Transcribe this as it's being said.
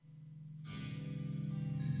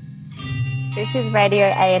This is Radio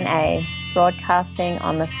A&A, broadcasting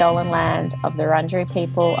on the stolen land of the Wurundjeri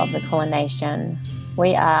people of the Kulin Nation.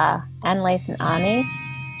 We are Annalise and Arnie,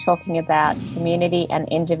 talking about community and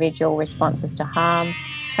individual responses to harm,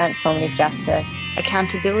 transformative justice,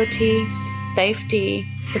 accountability, safety,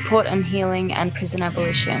 support and healing, and prison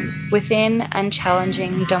abolition within and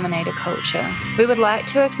challenging dominator culture. We would like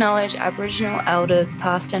to acknowledge Aboriginal elders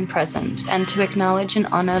past and present, and to acknowledge and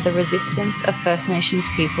honour the resistance of First Nations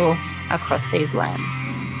people across these lands.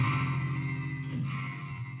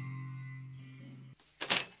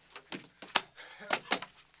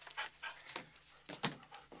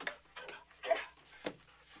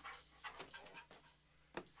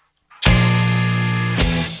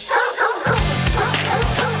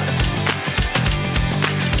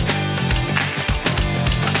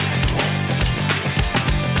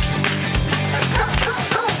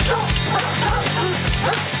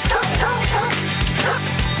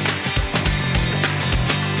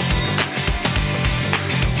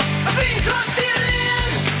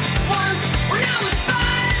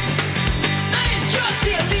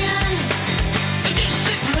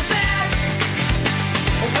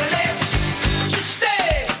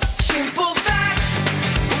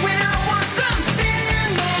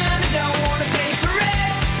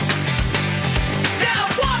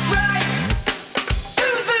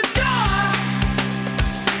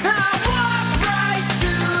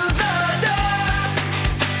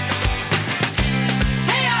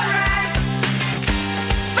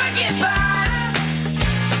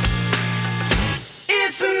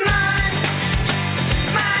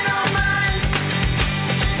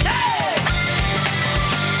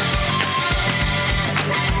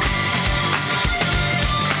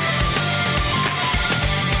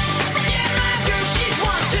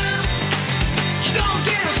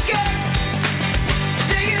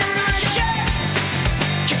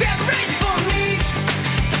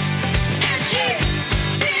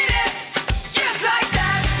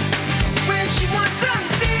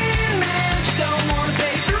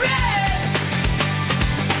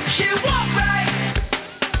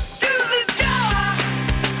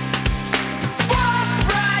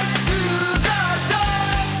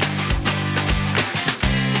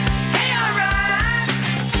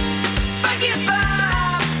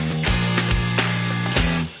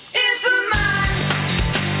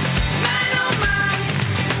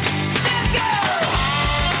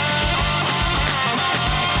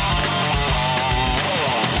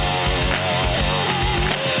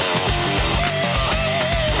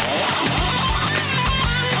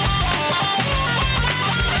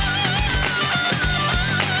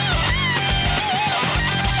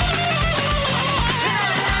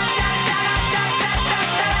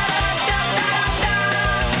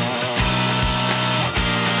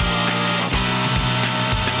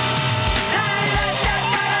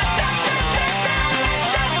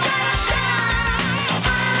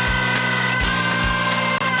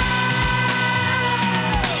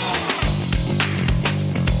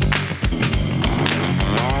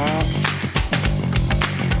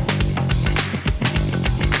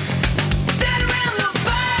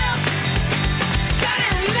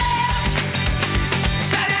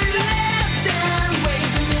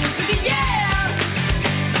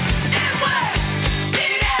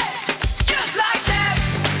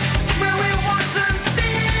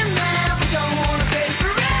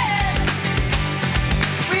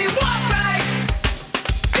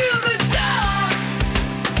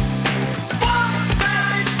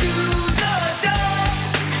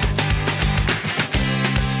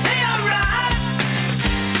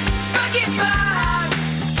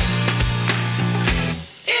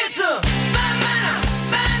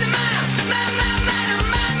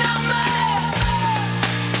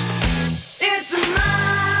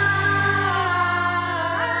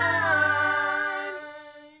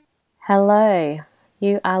 Hello,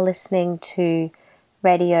 you are listening to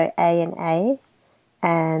Radio A&A,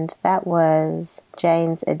 and that was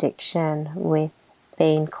Jane's Addiction with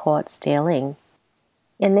Being Caught Stealing.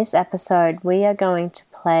 In this episode, we are going to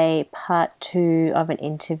play part 2 of an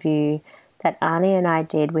interview that Arnie and I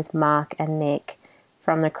did with Mark and Nick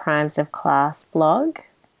from the Crimes of Class blog.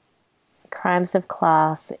 Crimes of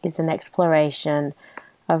Class is an exploration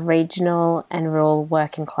of regional and rural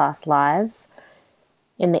working class lives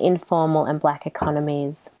in the informal and black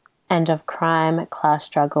economies, and of crime, class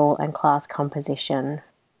struggle, and class composition.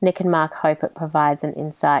 Nick and Mark hope it provides an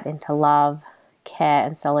insight into love, care,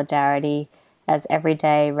 and solidarity as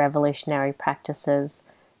everyday revolutionary practices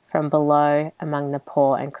from below among the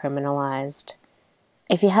poor and criminalised.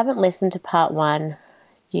 If you haven't listened to part 1,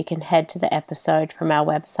 you can head to the episode from our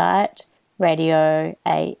website,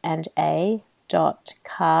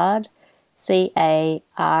 radioana.card,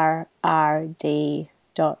 CARRD.co.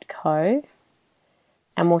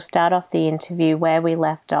 And we'll start off the interview where we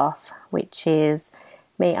left off, which is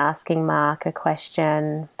me asking Mark a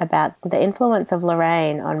question about the influence of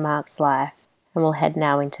Lorraine on Mark's life. And we'll head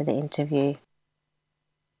now into the interview.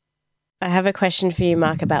 I have a question for you,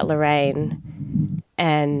 Mark, about Lorraine,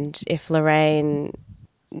 and if Lorraine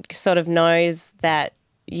sort of knows that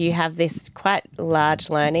you have this quite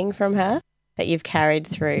large learning from her that you've carried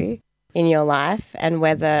through in your life, and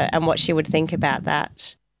what she would think about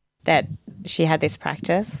that she had this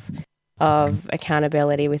practice of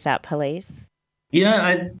accountability without police.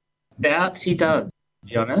 I doubt she does, to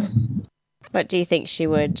be honest. What do you think she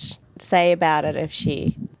would say about it if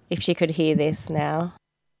she could hear this now?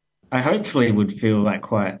 I hopefully would feel like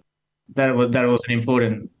that it was an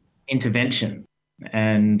important intervention.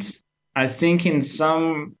 And I think in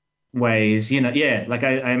some ways, like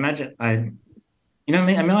I imagine I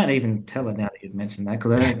might even tell her now that you've mentioned that,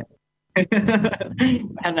 because I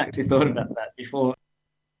hadn't actually thought about that before.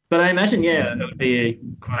 But I imagine, it would be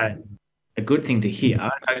quite a good thing to hear.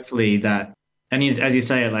 Hopefully that, and as you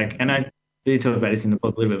say it, like, and I do talk about this in the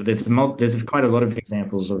book a little bit, but there's quite a lot of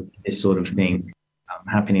examples of this sort of thing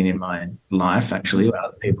happening in my life, actually, where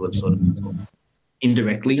other people have sort of talked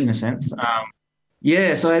indirectly, in a sense. So I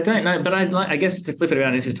don't know, but I guess to flip it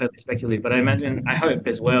around, this is totally speculative, but I hope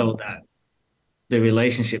as well that the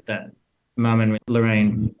relationship that Mum and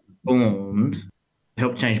Lorraine formed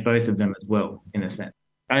helped change both of them as well, in a sense.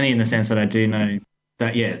 Only in the sense that I do know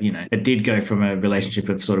that, it did go from a relationship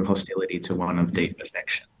of sort of hostility to one of deep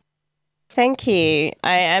affection. Thank you.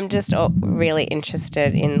 I am just really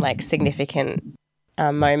interested in like significant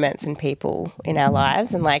moments and people in our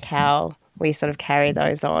lives and like how we sort of carry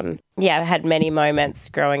those on. Yeah, I've had many moments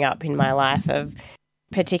growing up in my life of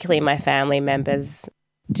particularly my family members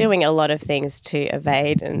doing a lot of things to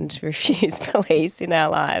evade and refuse police in our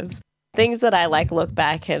lives. Things that I like look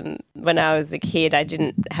back, and when I was a kid, I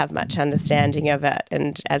didn't have much understanding of it.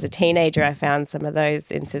 And as a teenager, I found some of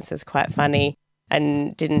those instances quite funny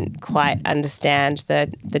and didn't quite understand the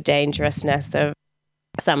dangerousness of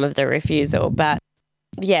some of the refusal. But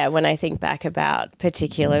yeah, when I think back about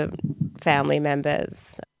particular family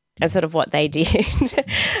members and sort of what they did,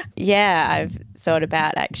 I've thought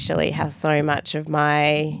about actually how so much of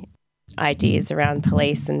my ideas around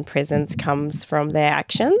police and prisons comes from their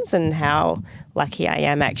actions, and how lucky I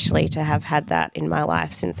am actually to have had that in my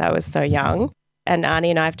life since I was so young. And Arnie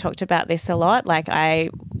and I have talked about this a lot. Like, I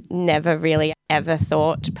never really ever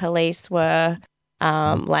thought police were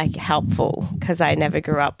like helpful, because I never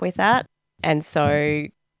grew up with that. And so,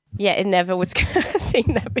 it never was a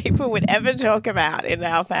thing that people would ever talk about in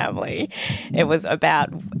our family. It was about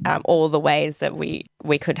all the ways that we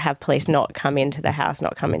could have police not come into the house,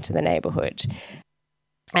 not come into the neighbourhood.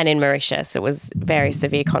 And in Mauritius, it was very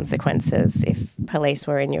severe consequences if police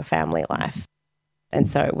were in your family life. And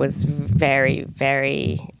so it was very,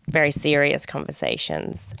 very, very serious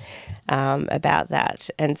conversations about that.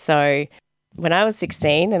 And so when I was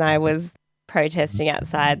 16 and I was protesting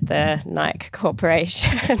outside the Nike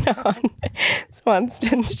Corporation on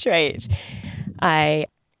Swanston Street, I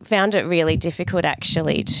found it really difficult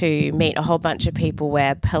actually to meet a whole bunch of people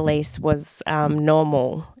where police was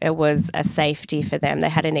normal. It was a safety for them. They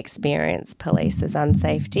hadn't experienced police as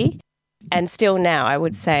unsafety. And still now, I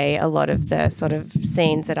would say a lot of the sort of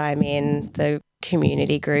scenes that I'm in, the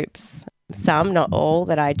community groups, some, not all,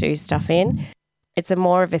 that I do stuff in, it's a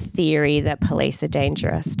more of a theory that police are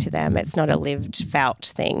dangerous to them. It's not a lived,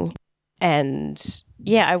 felt thing. And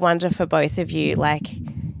I wonder for both of you, like,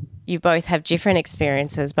 you both have different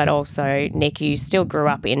experiences, but also, Nick, you still grew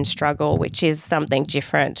up in struggle, which is something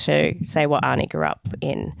different to, say, what Arnie grew up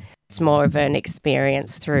in. It's more of an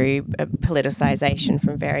experience through politicisation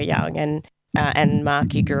from very young. And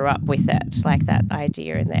Mark, you grew up with it, like that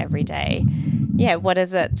idea in the everyday. Yeah, what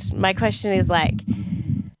is it? My question is, like,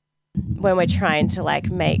 when we're trying to, like,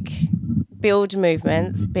 build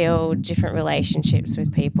movements, build different relationships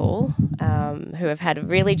with people who have had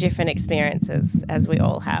really different experiences, as we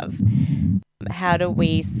all have, how do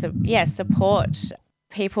we support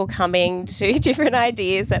people coming to different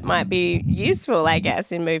ideas that might be useful, I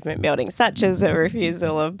guess, in movement building, such as a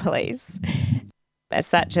refusal of police,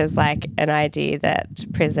 such as like an idea that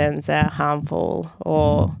prisons are harmful,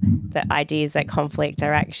 or the ideas that conflict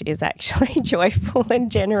is actually joyful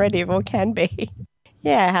and generative, or can be.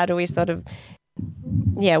 Yeah, how do we sort of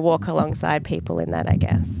walk alongside people in that, I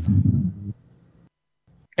guess?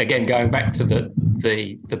 Again, going back to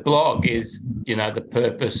the blog is, the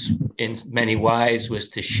purpose in many ways was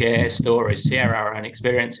to share stories, share our own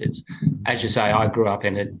experiences. As you say, I grew up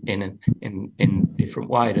in a different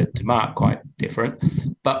way to Mark, quite different.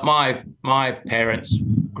 But my parents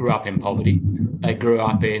grew up in poverty. They grew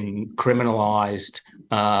up in criminalised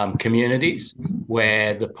communities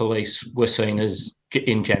where the police were seen as,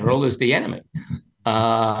 in general, as the enemy.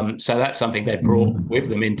 So that's something they brought with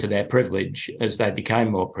them into their privilege as they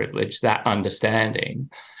became more privileged, that understanding.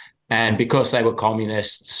 And because they were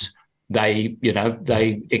communists, they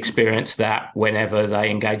experienced that whenever they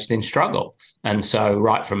engaged in struggle. And so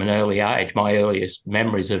right from an early age, my earliest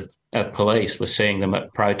memories of police were seeing them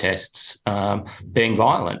at protests being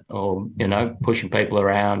violent or, pushing people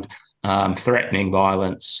around, threatening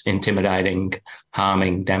violence, intimidating,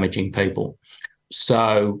 harming, damaging people.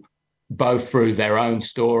 So both through their own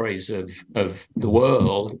stories of the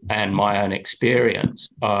world and my own experience,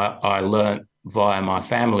 I learnt via my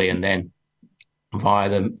family and then via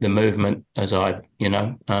the movement as I,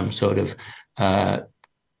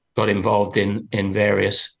 got involved in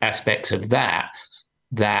various aspects of that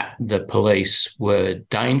the police were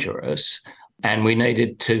dangerous and we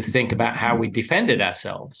needed to think about how we defended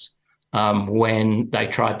ourselves when they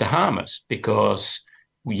tried to harm us, because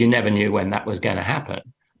you never knew when that was going to happen.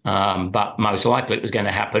 But most likely it was going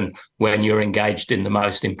to happen when you're engaged in the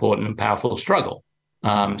most important and powerful struggle.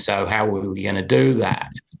 So how were we going to do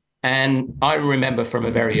that? And I remember from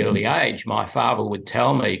a very early age, my father would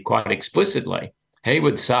tell me quite explicitly, he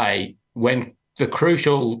would say, when the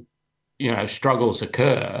crucial, struggles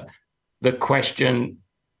occur, the question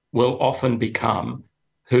will often become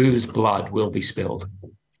whose blood will be spilled.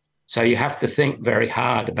 So you have to think very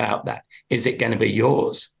hard about that. Is it going to be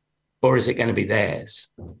yours or is it going to be theirs?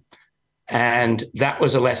 And that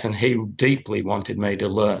was a lesson he deeply wanted me to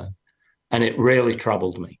learn. And it really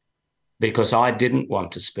troubled me because I didn't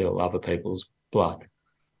want to spill other people's blood.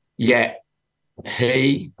 Yet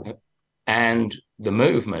he and the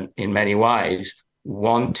movement in many ways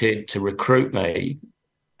wanted to recruit me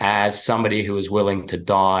as somebody who was willing to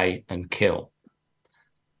die and kill.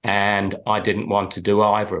 And I didn't want to do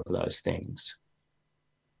either of those things.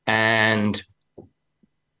 And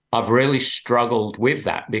I've really struggled with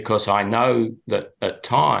that because I know that at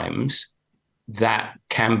times that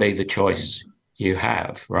can be the choice you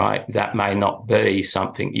have, right? That may not be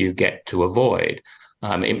something you get to avoid.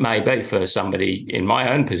 It may be for somebody in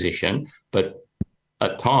my own position, but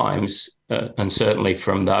at times, and certainly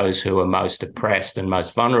from those who are most oppressed and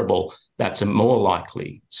most vulnerable, that's a more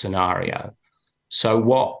likely scenario. So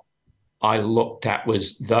what I looked at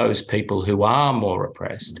was those people who are more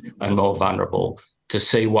oppressed and more vulnerable to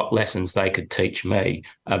see what lessons they could teach me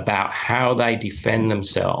about how they defend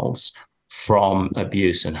themselves from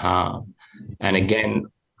abuse and harm. And again,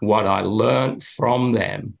 what I learned from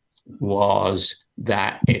them was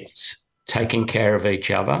that it's taking care of each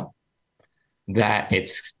other, that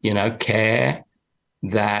it's, care,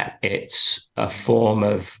 that it's a form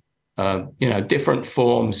of, different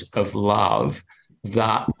forms of love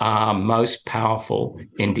that are most powerful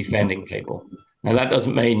in defending people. Now, that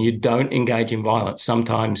doesn't mean you don't engage in violence.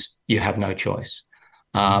 Sometimes you have no choice,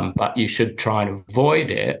 but you should try and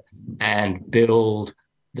avoid it and build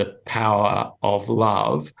the power of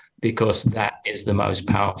love, because that is the most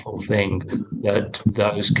powerful thing that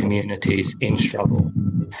those communities in struggle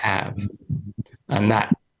have. And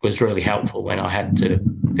that was really helpful when I had to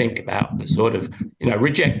think about the sort of,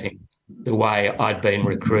 rejecting the way I'd been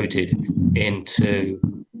recruited into,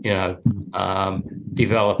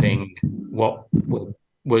 developing what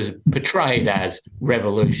was portrayed as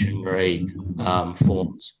revolutionary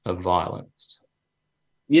forms of violence.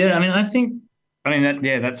 Yeah,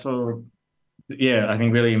 that's all. Yeah, I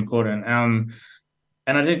think really important. And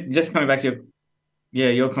I think just coming back to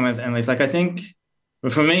your comments, Annalise, I think,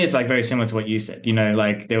 but for me, it's very similar to what you said.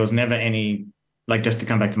 There was never any, just to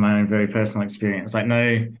come back to my own very personal experience,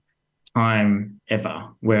 no time ever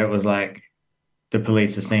where it was the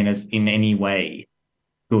police are seen as in any way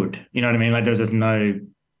good. You know what I mean? There was just no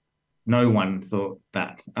one thought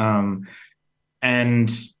that.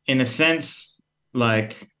 And in a sense,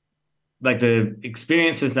 the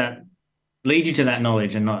experiences that lead you to that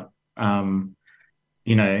knowledge are not,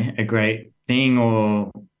 a great thing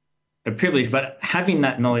or a privilege, but having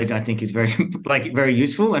that knowledge, I think, is very, very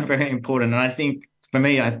useful and very important. And I think for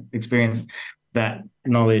me, I experienced that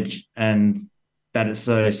knowledge and that it's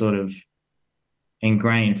so sort of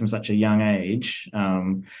ingrained from such a young age,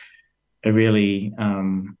 a really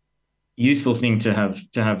useful thing to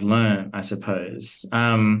have learned, I suppose.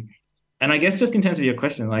 And I guess just in terms of your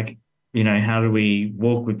question, how do we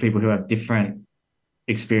walk with people who have different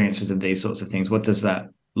experiences of these sorts of things? What does that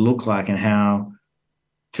look like, and how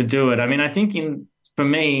to do it. I mean, I think for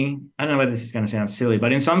me, I don't know whether this is going to sound silly,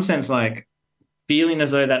 but in some sense, like feeling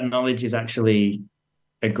as though that knowledge is actually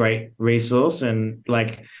a great resource and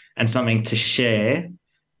something to share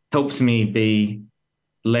helps me be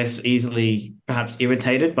less easily perhaps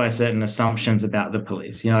irritated by certain assumptions about the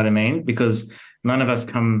police. You know what I mean? Because none of us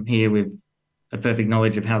come here with a perfect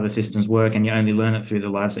knowledge of how the systems work, and you only learn it through the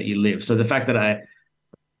lives that you live. So the fact that I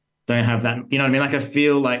don't have that, you know what I mean? Like I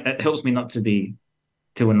feel like it helps me not to be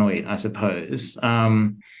too annoyed, I suppose.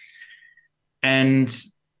 And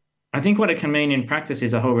I think what it can mean in practice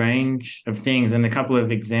is a whole range of things. And a couple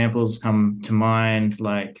of examples come to mind,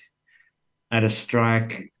 like at a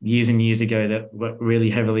strike years and years ago that were really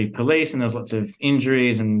heavily policed, and there was lots of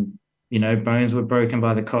injuries and, you know, bones were broken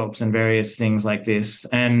by the cops and various things like this.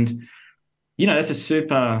 And, you know, that's a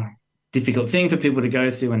super difficult thing for people to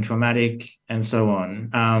go through and traumatic and so on.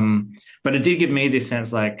 But it did give me this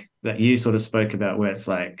sense like that you sort of spoke about, where it's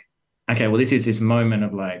like, okay, well, this is this moment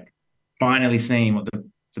of like finally seeing what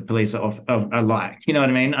the police are like, you know what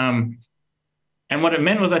I mean? And what it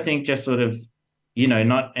meant was, I think, just sort of, you know,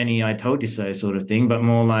 not any I told you so sort of thing, but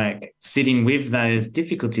more like sitting with those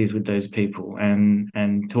difficulties with those people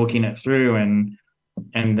and talking it through and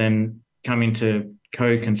then coming to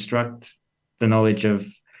co-construct the knowledge of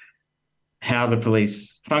how the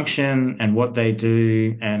police function and what they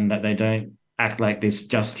do, and that they don't act like this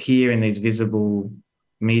just here in these visible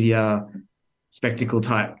media spectacle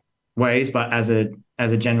type ways, but as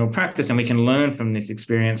a general practice. And we can learn from this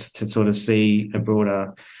experience to sort of see a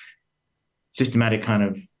broader systematic kind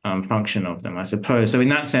of function of them, I suppose. So in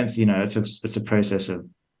that sense, you know, it's a process of,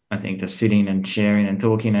 I think, just sitting and sharing and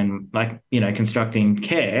talking and, like, you know, constructing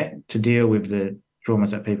care to deal with the traumas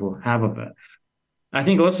that people have of it. I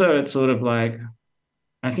think also it's sort of like,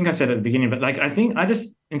 I think I said at the beginning, but like, I think I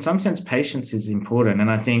just, in some sense, patience is important. And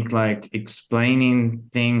I think like explaining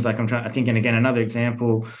things, like I think, and again, another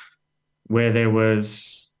example where there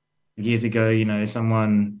was years ago, you know,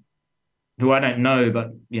 someone who I don't know,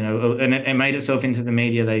 but, you know, and it made itself into the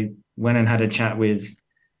media. They went and had a chat with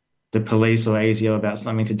the police or ASIO about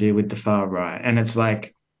something to do with the far right. And it's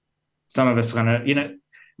like, some of us kind of, you know,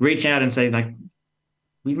 reach out and say like,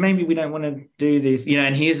 maybe we don't want to do this, you know,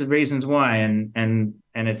 and here's the reasons why, and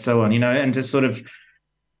it's so on, you know, and just sort of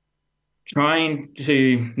trying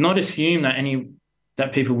to not assume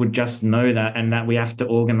that people would just know that, and that we have to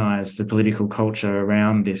organize the political culture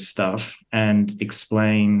around this stuff and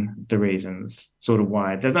explain the reasons sort of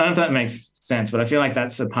why. I don't know if that makes sense, but I feel like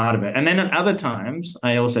that's a part of it. And then at other times,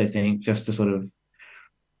 I also think, just to sort of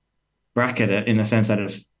bracket it in the sense that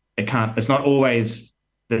it's not always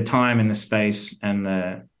the time and the space and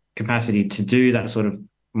the capacity to do that sort of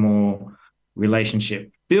more relationship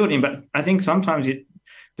building. But I think sometimes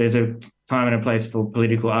there's a time and a place for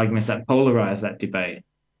political arguments that polarize that debate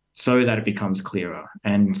so that it becomes clearer,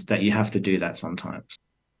 and that you have to do that sometimes.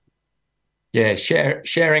 Yeah,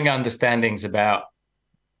 sharing understandings about,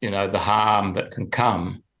 you know, the harm that can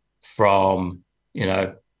come from, you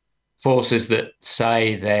know, forces that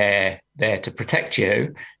say they're there to protect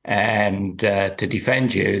you and to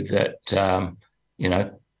defend you, that, you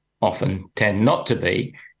know, often tend not to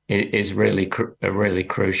be, is really a really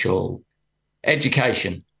crucial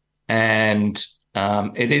education. And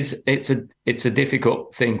it's a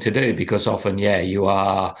difficult thing to do, because often, you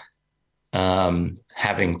are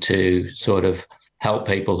having to sort of help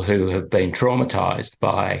people who have been traumatized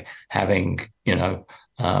by having, you know,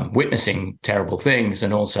 witnessing terrible things,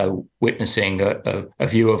 and also witnessing a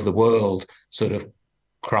view of the world sort of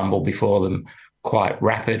crumble before them quite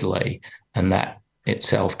rapidly. And that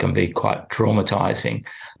itself can be quite traumatizing.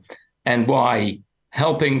 And why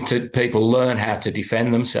helping people learn how to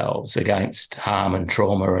defend themselves against harm and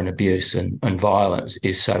trauma and abuse and violence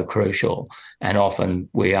is so crucial. And often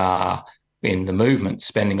we are in the movement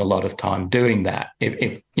spending a lot of time doing that.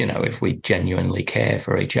 If we genuinely care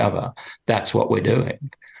for each other, that's what we're doing.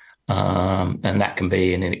 And that can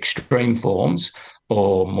be in extreme forms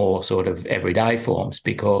or more sort of everyday forms,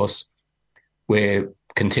 because we're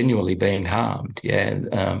continually being harmed.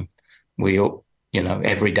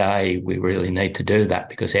 Every day we really need to do that,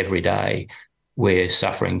 because every day we're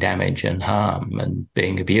suffering damage and harm and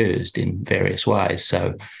being abused in various ways.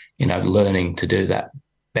 So, you know, learning to do that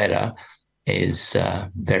better is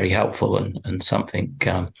very helpful and something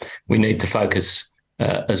we need to focus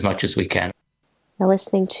as much as we can. You're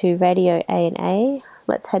listening to Radio A&A.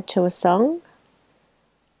 Let's head to a song.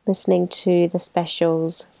 Listening to the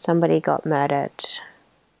Specials, Somebody Got Murdered.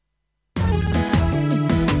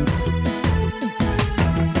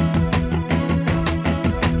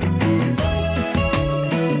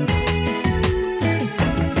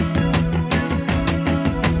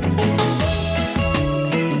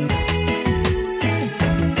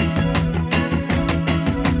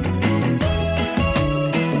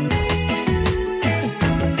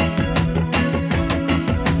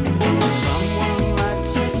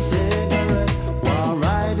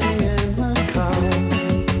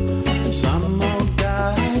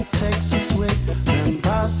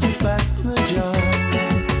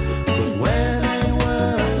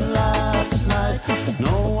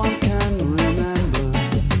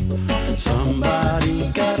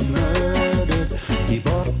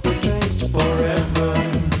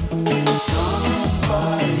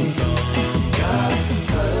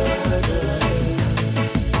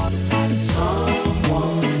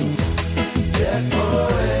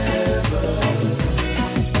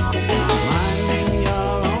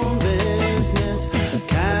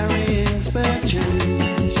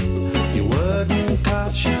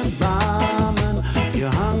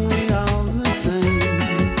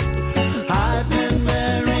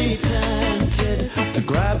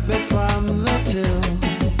 a bit from the till.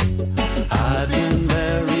 I've been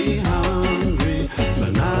very hungry,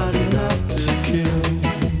 but not enough to kill.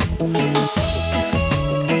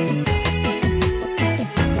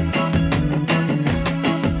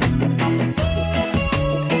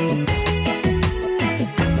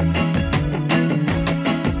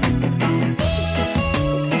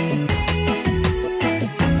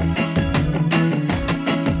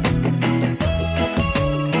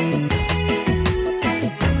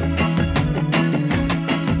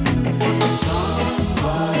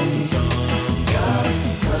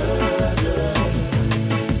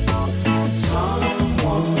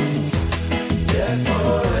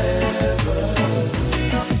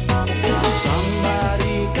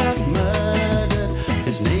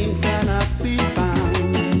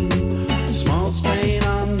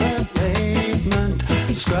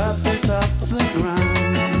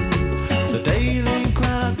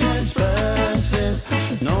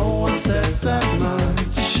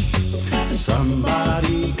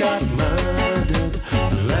 Somebody got murdered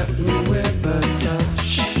and left me with a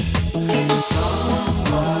touch. Somebody got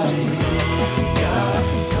murdered.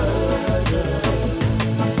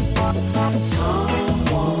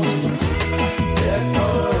 Someone's dead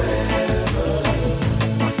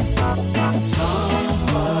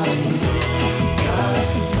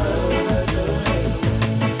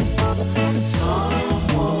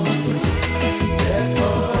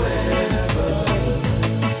forever.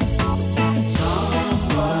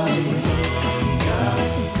 Somebody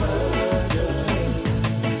got murdered.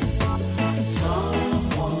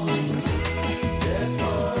 Someone's dead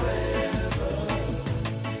forever.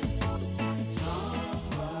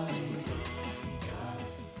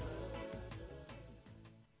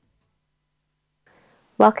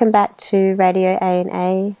 Welcome back to Radio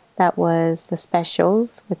A&A. That was The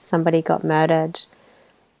Specials with Somebody Got Murdered.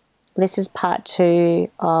 This is part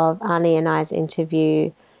 2 of Arnie and I's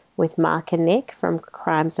interview with Mark and Nick from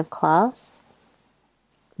Crimes of Class.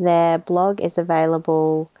 Their blog is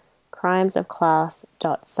available,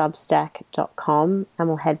 crimesofclass.substack.com, and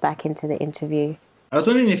we'll head back into the interview. I was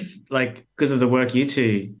wondering if, like, because of the work you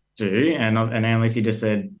two do, and Annalise, you just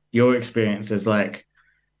said your experiences, like,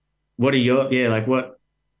 what are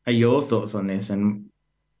your thoughts on this, and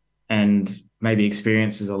maybe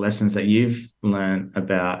experiences or lessons that you've learned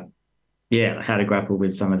about, how to grapple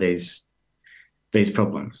with some of these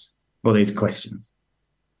problems or these questions?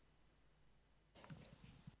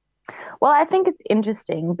 Well, I think it's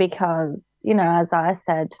interesting because, as I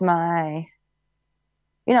said, my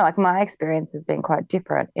experience has been quite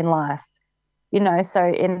different in life, so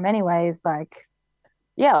in many ways,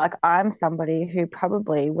 I'm somebody who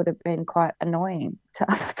probably would have been quite annoying to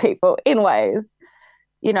other people in ways,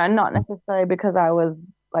 not necessarily because I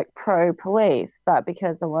was pro-police, but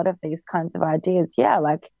because a lot of these kinds of ideas,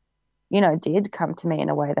 did come to me in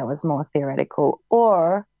a way that was more theoretical,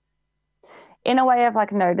 or in a way of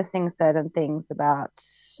noticing certain things about,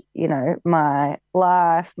 my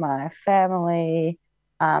life, my family,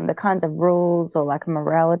 the kinds of rules or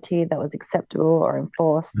morality that was acceptable or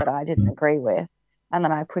enforced that I didn't agree with. And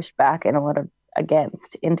then I pushed back in a lot of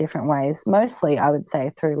against in different ways, mostly I would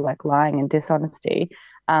say through lying and dishonesty,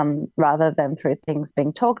 rather than through things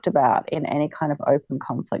being talked about in any kind of open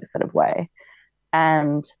conflict sort of way.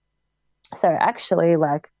 And so actually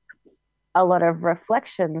a lot of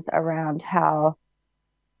reflections around how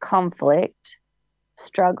conflict,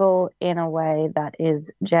 struggle in a way that is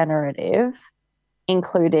generative,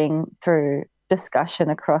 including through discussion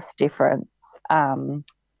across difference,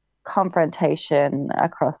 confrontation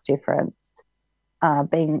across difference,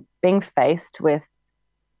 being faced with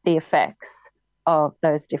the effects of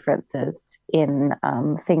those differences in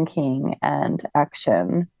thinking and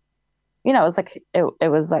action. It was it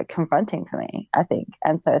was confronting for me, I think.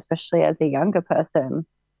 And so especially as a younger person,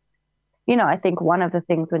 I think one of the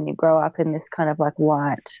things when you grow up in this kind of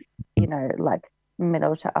white,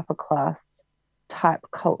 middle to upper class type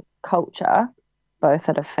culture, both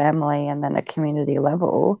at a family and then a community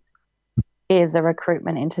level, is a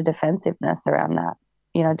recruitment into defensiveness around that,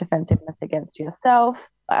 defensiveness against yourself,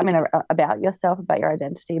 about yourself, about your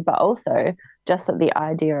identity, but also just that the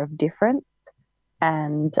idea of difference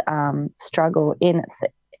and struggle in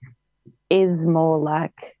it is more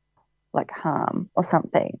like harm or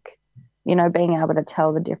something, being able to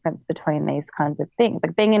tell the difference between these kinds of things,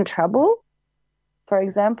 being in trouble, for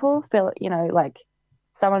example, feel,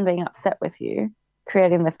 someone being upset with you,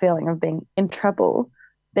 creating the feeling of being in trouble,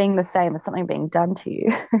 being the same as something being done to you,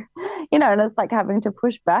 and it's having to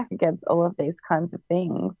push back against all of these kinds of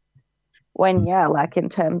things when, in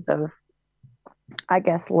terms of, I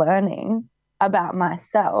guess, learning about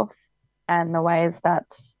myself and the ways that,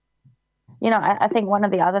 I think one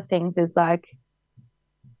of the other things is like,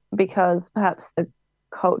 because perhaps the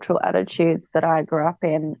cultural attitudes that I grew up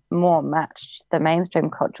in more matched the mainstream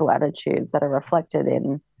cultural attitudes that are reflected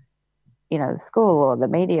in, the school or the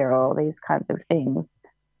media or all these kinds of things.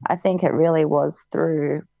 I think it really was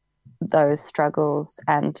through those struggles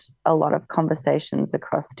and a lot of conversations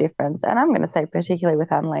across difference. And I'm going to say, particularly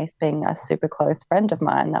with Annalise being a super close friend of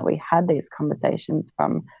mine, that we had these conversations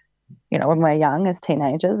from, when we're young as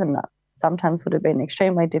teenagers, and that sometimes would have been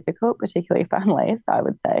extremely difficult, particularly for Annalise, I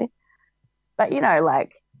would say. But,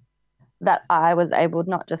 like that I was able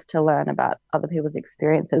not just to learn about other people's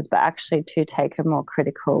experiences, but actually to take a more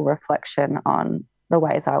critical reflection on the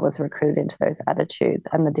ways I was recruited into those attitudes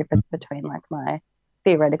and the difference between like my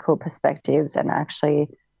theoretical perspectives and actually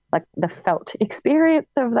like the felt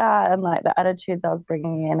experience of that, and like the attitudes I was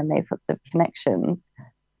bringing in and these sorts of connections,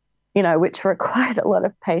 which required a lot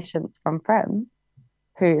of patience from friends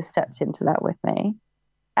who stepped into that with me.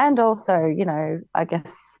 And also, I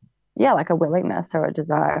guess, like a willingness or a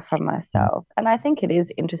desire from myself. And I think it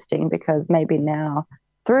is interesting because maybe now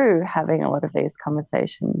through having a lot of these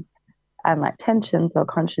conversations and like tensions or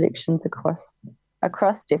contradictions across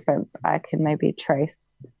difference, I can maybe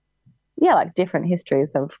trace, like different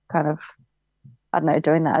histories of kind of, I don't know,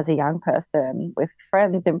 doing that as a young person with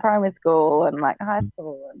friends in primary school and like high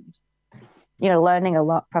school and, learning a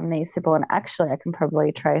lot from these people. And actually I can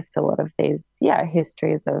probably trace a lot of these,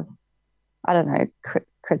 histories of, I don't know,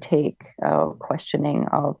 critique or questioning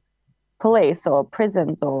of police or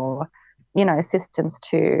prisons or, systems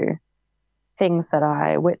to things that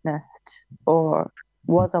I witnessed or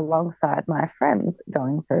was alongside my friends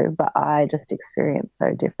going through, but I just experienced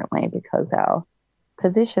so differently because our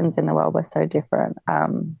positions in the world were so different.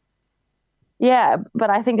 But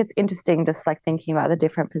I think it's interesting just like thinking about the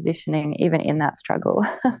different positioning even in that struggle,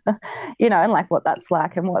 and like what that's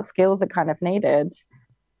like and what skills are kind of needed,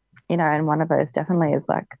 and one of those definitely is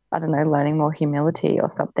like, I don't know, learning more humility or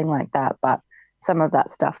something like that. But some of that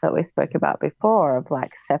stuff that we spoke about before of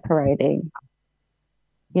like separating,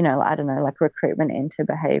 I don't know, like recruitment into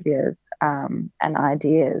behaviors and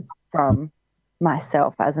ideas from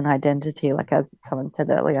myself as an identity, like as someone said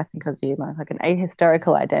earlier, I think it was you, like an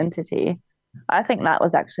ahistorical identity. I think that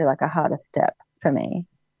was actually like a harder step for me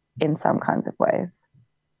in some kinds of ways,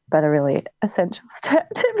 but a really essential step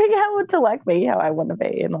to being able to like be how I want to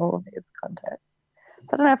be in all of these contexts. So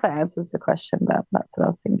I don't know if that answers the question, but that's what I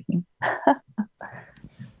was thinking.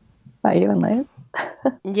 About you and Liz?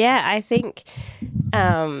 Yeah, I think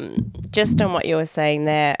just on what you were saying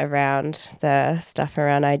there around the stuff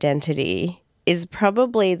around identity is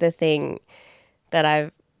probably the thing that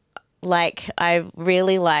I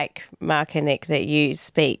really like, Mark and Nick, that you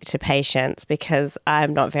speak to patients, because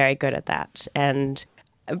I'm not very good at that.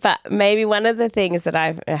 But maybe one of the things that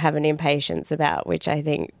I have an impatience about, which I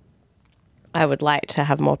think I would like to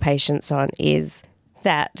have more patience on, is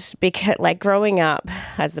that because like growing up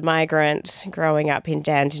as a migrant, growing up in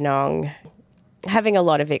Dandenong, having a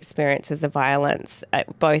lot of experiences of violence,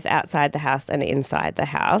 both outside the house and inside the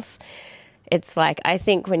house, it's like, I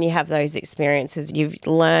think when you have those experiences, you've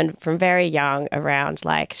learned from very young around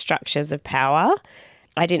like structures of power.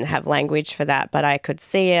 I didn't have language for that, but I could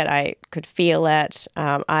see it, I could feel it.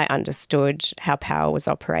 I understood how power was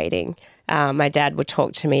operating. My dad would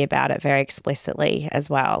talk to me about it very explicitly as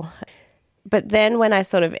well. But then when I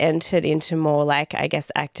sort of entered into more like, I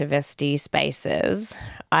guess, activist-y spaces,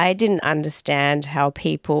 I didn't understand how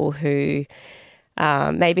people who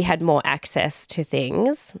maybe had more access to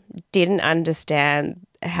things didn't understand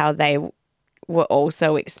how they were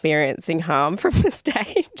also experiencing harm from the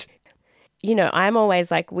state. I'm always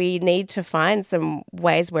like, we need to find some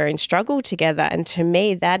ways we're in struggle together. And to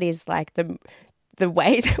me, that is like the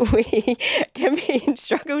way that we can be in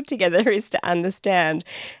struggle together is to understand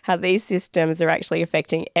how these systems are actually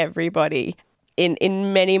affecting everybody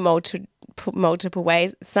in many multiple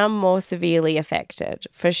ways, some more severely affected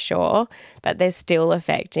for sure, but they're still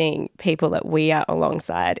affecting people that we are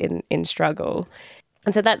alongside in struggle.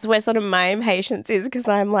 And so that's where sort of my impatience is, because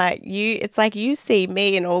I'm like, it's like you see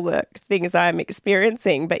me in all the things I'm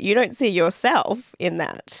experiencing, but you don't see yourself in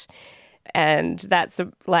that. And that's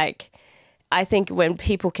like, I think when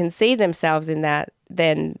people can see themselves in that,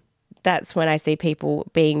 then that's when I see people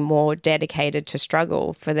being more dedicated to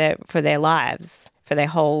struggle for their lives, for their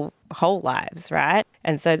whole lives, right?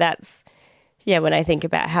 And so that's, when I think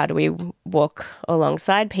about how do we walk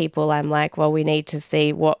alongside people, I'm like, well, we need to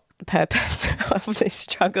see what the purpose of this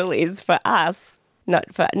struggle is for us,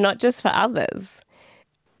 not just for others.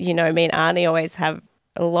 Me and Arnie always have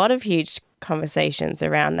a lot of huge conversations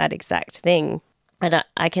around that exact thing. And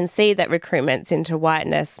I can see that recruitments into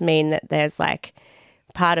whiteness mean that there's like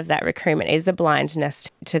part of that recruitment is a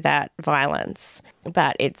blindness to that violence.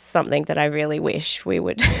 But it's something that I really wish we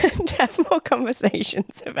would have more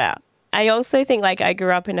conversations about. I also think like I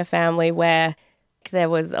grew up in a family where there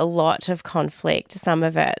was a lot of conflict, some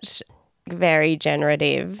of it very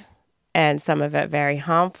generative and some of it very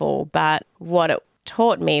harmful. But what it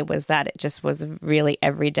taught me was that it just was a really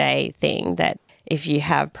everyday thing, that if you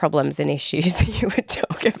have problems and issues, you would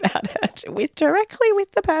talk about it directly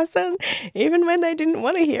with the person, even when they didn't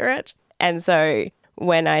want to hear it. And so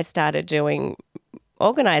when I started doing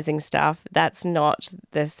organising stuff, that's not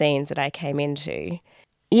the scenes that I came into.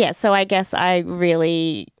 Yeah, so I guess I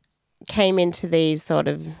really came into these sort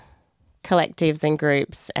of collectives and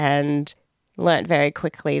groups and learnt very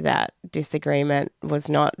quickly that disagreement was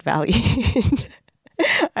not valued,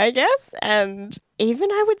 I guess. And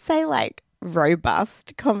even I would say like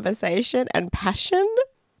robust conversation and passion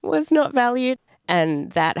was not valued.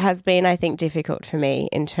 And that has been, I think, difficult for me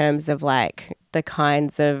in terms of like the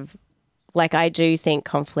kinds of, like I do think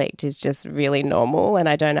conflict is just really normal, and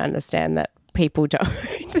I don't understand that people don't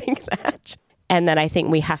think that. And that I think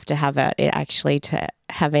we have to have it actually to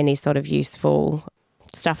have any sort of useful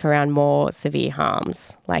stuff around more severe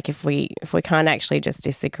harms. Like if we can't actually just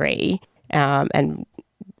disagree and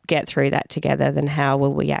get through that together, then how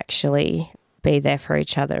will we actually be there for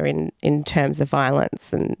each other in terms of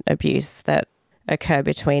violence and abuse that occur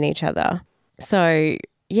between each other? So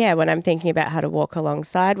yeah, when I'm thinking about how to walk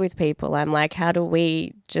alongside with people, I'm like, how do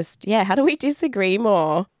we disagree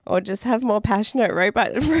more, or just have more passionate,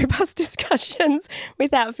 robust discussions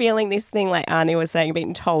without feeling this thing like Arnie was saying,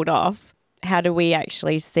 being told off? How do we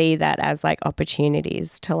actually see that as like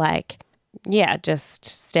opportunities to like, yeah, just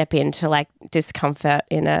step into like discomfort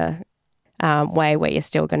in a way where you're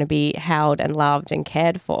still going to be held and loved and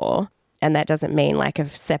cared for? And that doesn't mean like a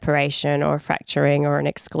separation or a fracturing or an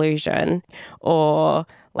exclusion, or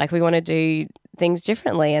like we want to do things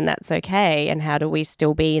differently and that's okay. And how do we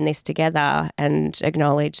still be in this together and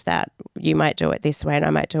acknowledge that you might do it this way and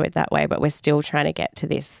I might do it that way, but we're still trying to get to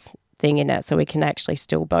this thing in it so we can actually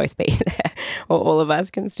still both be there, or all of us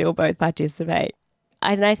can still both participate.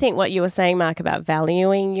 And I think what you were saying, Mark, about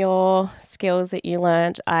valuing your skills that you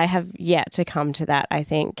learned, I have yet to come to that, I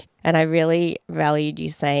think. And I really valued you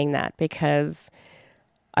saying that, because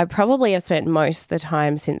I probably have spent most of the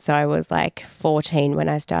time since I was like 14 when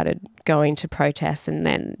I started going to protests and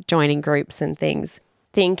then joining groups and things,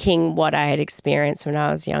 thinking what I had experienced when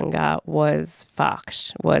I was younger was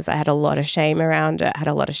fucked. I had a lot of shame around it, had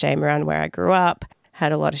a lot of shame around where I grew up,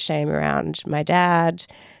 had a lot of shame around my dad,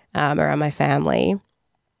 around my family.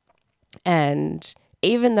 And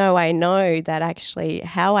even though I know that actually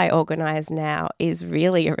how I organise now is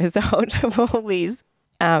really a result of all these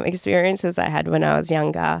experiences I had when I was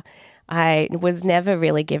younger, I was never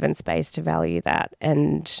really given space to value that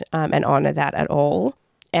and honour that at all.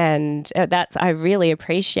 And I really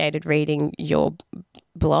appreciated reading your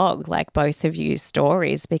blog, like both of you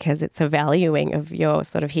stories, because it's a valuing of your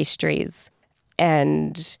sort of histories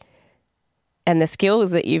and the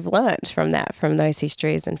skills that you've learnt from those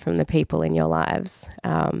histories and from the people in your lives.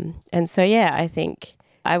 And so, yeah, I think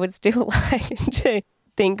I would still like to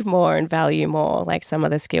think more and value more like some of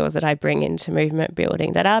the skills that I bring into movement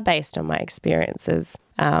building that are based on my experiences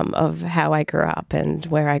of how I grew up and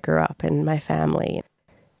where I grew up and my family.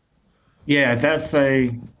 Yeah,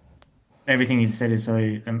 everything you said is so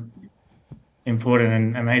important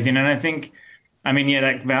and amazing. And I think,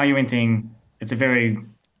 that valuing thing, it's a very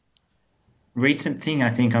recent thing I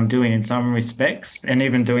think I'm doing in some respects, and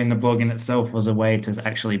even doing the blog in itself was a way to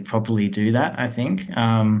actually properly do that, I think.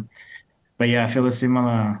 But yeah, I feel a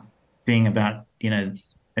similar thing about,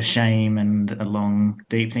 a shame and a long,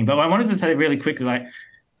 deep thing. But I wanted to tell you really quickly, like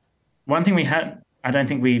one thing I don't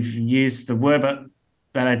think we've used the word, but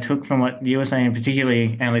that I took from what you were saying,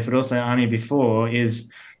 particularly Annalise, but also Arnie before, is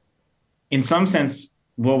in some sense,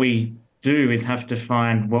 what we do is have to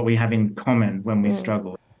find what we have in common when we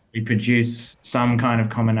struggle. We produce some kind of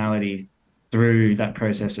commonality through that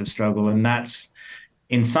process of struggle. And that's,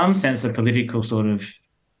 in some sense, a political sort of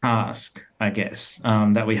task, I guess,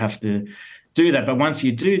 that we have to do that. But once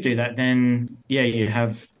you do that, then, yeah, you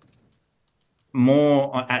have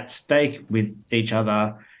more at stake with each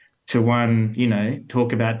other to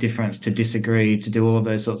talk about difference, to disagree, to do all of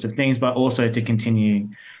those sorts of things, but also to continue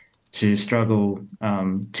to struggle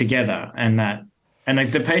together. And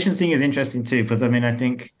the patience thing is interesting too, because I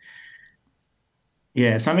think,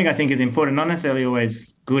 yeah, something I think is important, not necessarily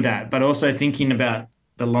always good at, but also thinking about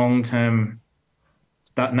the long-term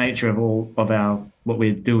nature of all of what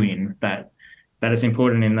we're doing, that that it's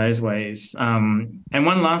important in those ways. And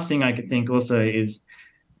one last thing I could think also is,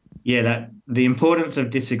 that the importance of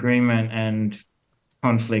disagreement and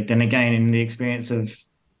conflict. And again, in the experience of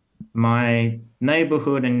my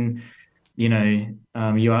neighborhood and,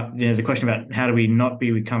 the question about how do we not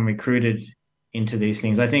become recruited into these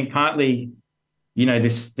things. I think partly,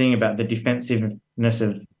 this thing about the defensiveness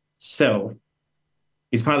of self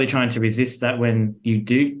is partly trying to resist that when you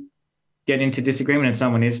do get into disagreement and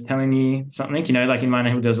someone is telling you something, like in my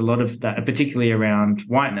neighborhood, there's a lot of that, particularly around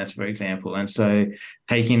whiteness, for example. And so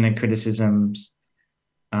taking the criticisms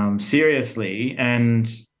seriously. And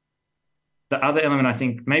the other element, I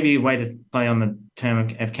think, maybe a way to play on the term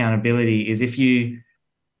of accountability is if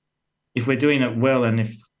we're doing it well and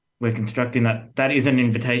if we're constructing that is an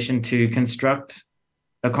invitation to construct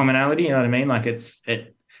a commonality, you know what I mean? Like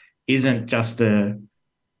it isn't just a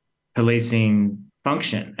policing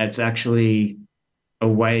function. It's actually a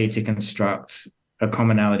way to construct a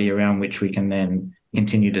commonality around which we can then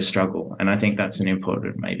continue to struggle. And I think that's an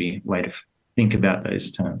important maybe way to think about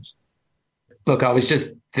those terms. Look, I was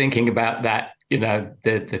just thinking about that,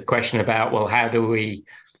 the question about, well, how do we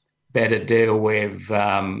better deal with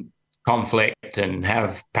conflict and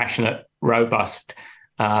have passionate, robust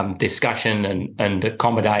discussion and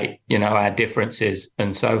accommodate, our differences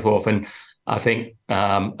and so forth. And I think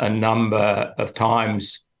a number of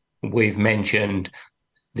times we've mentioned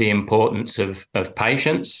the importance of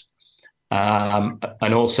patience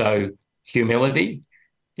and also humility.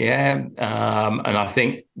 And I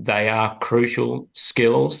think they are crucial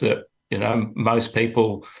skills that, most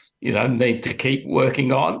people, need to keep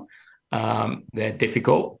working on. They're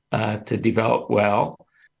difficult to develop well.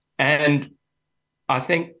 And I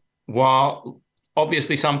think while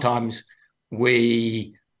obviously sometimes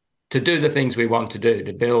to do the things we want to do,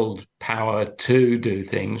 to build power to do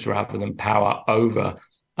things rather than power over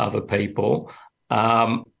other people,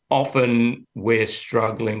 often we're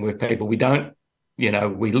struggling with people we don't, we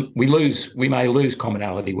may lose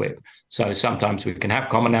commonality with. So sometimes we can have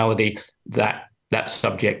commonality that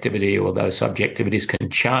subjectivity or those subjectivities can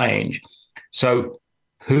change. So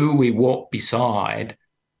who we walk beside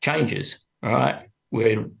changes, right?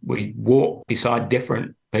 We walk beside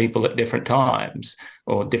different people at different times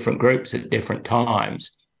or different groups at different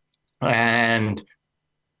times. And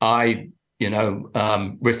I,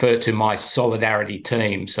 refer to my solidarity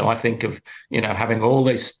team. So I think of, having all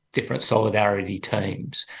these different solidarity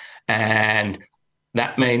teams. And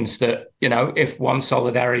that means that, if one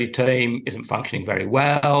solidarity team isn't functioning very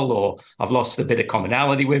well, or I've lost a bit of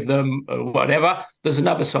commonality with them or whatever, there's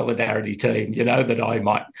another solidarity team, that I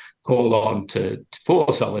might call on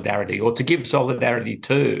for solidarity or to give solidarity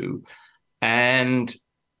to. And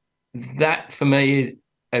that for me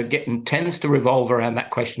tends to revolve around that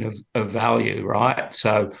question of value, right?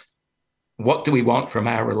 So what do we want from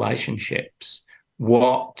our relationships?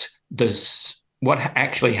 What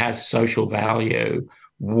actually has social value?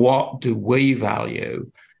 What do we value?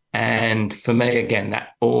 And for me, again,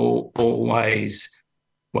 that always,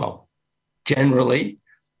 generally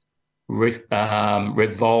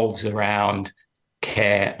revolves around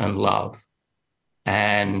care and love.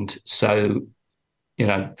 And so,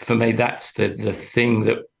 for me, that's the thing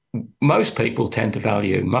that most people tend to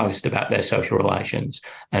value most about their social relations,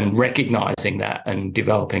 and recognizing that and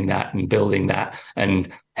developing that and building that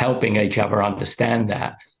and helping each other understand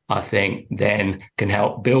that, I think then can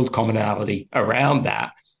help build commonality around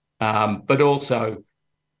that, but also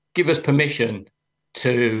give us permission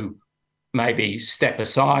to maybe step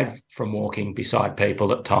aside from walking beside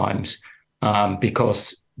people at times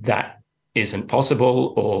because that isn't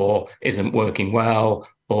possible or isn't working well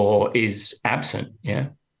or is absent. Yeah.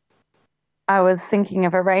 I was thinking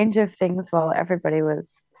of a range of things while everybody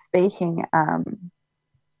was speaking.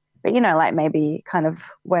 But, like maybe kind of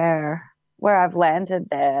where I've landed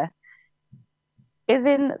there is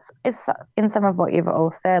in some of what you've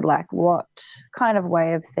all said, like what kind of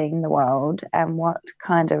way of seeing the world and what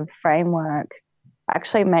kind of framework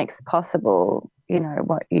actually makes possible,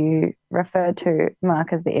 what you referred to,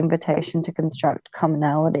 Mark, as the invitation to construct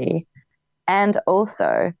commonality, and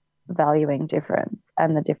also valuing difference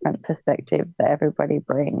and the different perspectives that everybody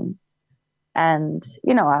brings. And,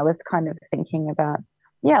 I was kind of thinking about,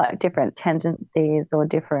 like different tendencies or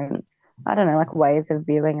different, like ways of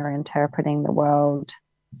viewing or interpreting the world,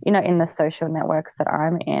 in the social networks that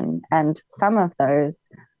I'm in. And some of those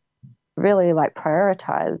really like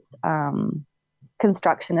prioritize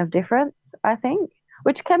construction of difference, I think,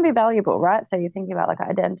 which can be valuable, right? So you're thinking about like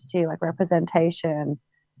identity, like representation,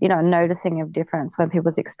 noticing of difference when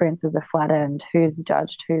people's experiences are flattened, who's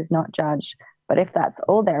judged, who's not judged. But if that's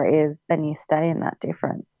all there is, then you stay in that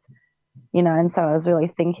difference. And so I was really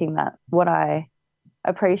thinking that what I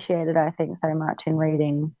appreciated, I think, so much in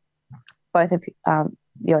reading both of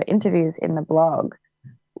your interviews in the blog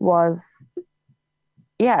was,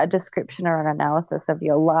 a description or an analysis of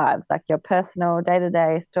your lives, like your personal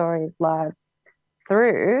day-to-day stories, lives,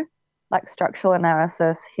 through like structural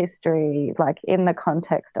analysis, history, like in the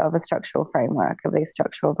context of a structural framework of these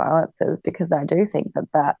structural violences, because I do think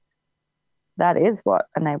that is what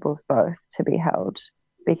enables both to be held,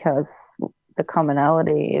 because the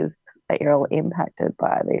commonality is that you're all impacted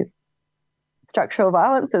by these structural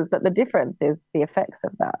violences, but the difference is the effects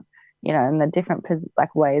of that, and the different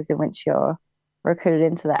like ways in which you're recruited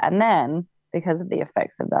into that, and then because of the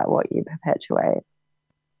effects of that, what you perpetuate.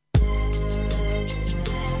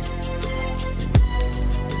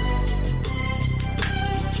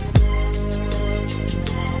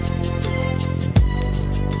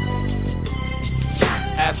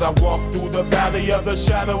 As I walk through the valley of the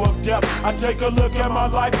shadow of death, I take a look at my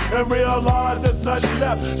life and realize there's nothing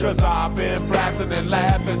left. Cause I've been blasting and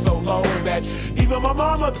laughing so long that even my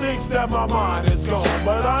mama thinks that my mind is gone.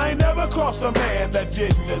 But I ain't never crossed a man that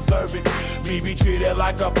didn't deserve it. Me be treated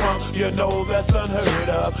like a punk, that's unheard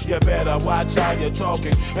of. You better watch how you're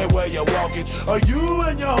talking and where you're walking, or you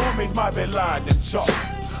and your homies might be lined in chalk.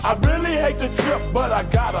 I really hate the trip, but I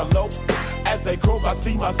gotta low. As they croak, I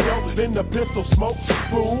see myself in the pistol smoke.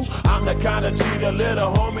 Fool, I'm the kind of G the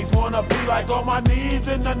little homies wanna be like, on my knees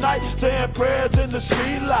in the night, saying prayers in the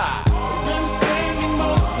street light. Been standing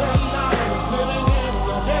most of the lives, living in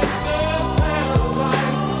the gangster's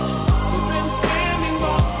paradise. We've been standing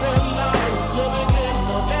most of the lives, living in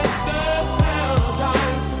the gangster's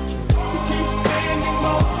paradise. We keep standing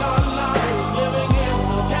most of our lives, living in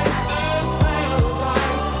the gangster's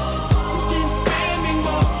paradise. We keep standing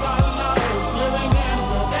most of our lives, living in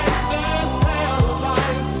the gangster's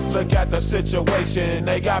paradise. Look at the situation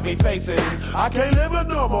they got me facing. I can't live a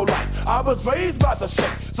normal life. I was raised by the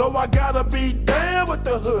state, so I gotta be down with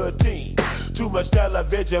the hood team. Too much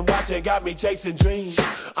television watching got me chasing dreams.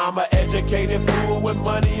 I'm an educated fool with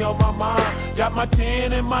money on my mind. Got my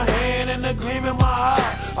tin in my hand and a gleam in my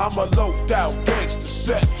eye. I'm a loped out gangster,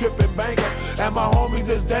 set tripping banker, and my homies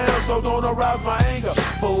is down, so don't arouse my anger.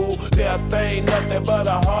 Fool, death ain't nothing but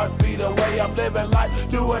a heartbeat away. I'm living life,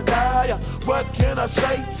 do or die. What can I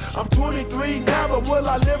say? I'm 23 now, but will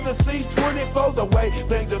I live to see 24? The way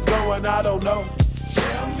things is going, I don't know.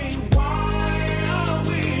 Tell me, why are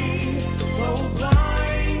we so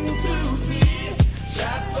blind to see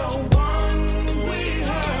that the ones we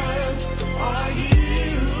hurt are you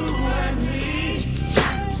and me?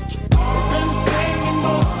 We've been spending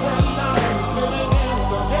most of our lives living in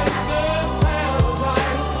the gangster's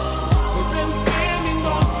paradise. We've been spending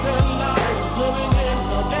most of our lives living in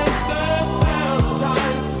the gangster's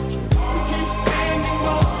paradise. We keep spending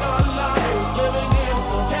most of our lives living in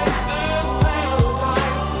the gangster's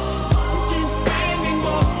paradise. We keep spending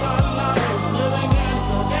most of our lives living in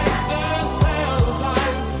the gangster's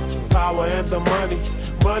paradise. Power and the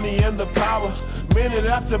money and the power. Minute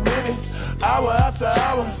after minute, hour after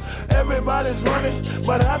hour, everybody's running,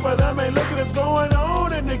 but half of them ain't looking what's going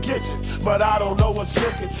on in the kitchen. But I don't know what's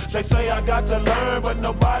cooking. They say I got to learn, but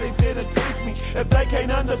nobody's here to teach me. If they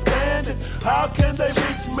can't understand it, how can they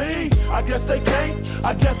reach me? I guess they can't,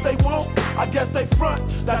 I guess they won't, I guess they front.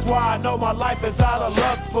 That's why I know my life is out of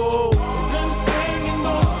luck, fool. Been spending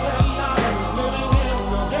most of our lives living in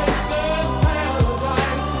the gangster's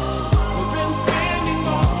paradise. We've been spending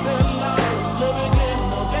most of our lives living in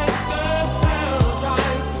the gangster's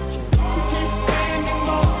paradise. We keep spending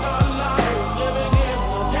most of our lives living in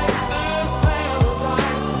the gangster's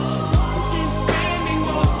paradise. We keep spending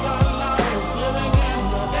most of our lives living in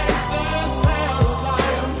the gangster's paradise.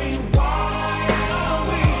 Tell me, why are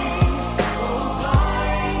we so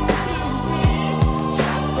blind to see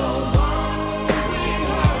that the ones we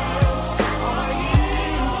hurt are you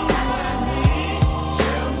and me?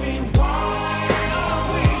 Tell me, why are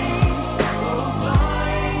we so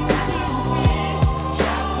blind to see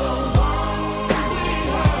that the ones we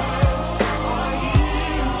hurt are you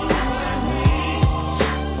and me?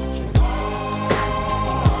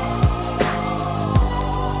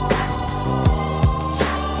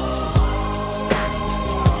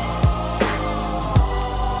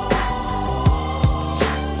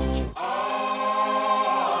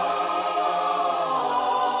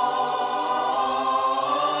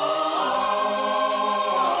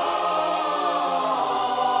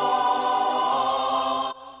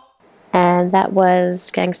 And that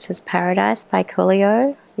was Gangster's Paradise by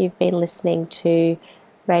Coolio. You've been listening to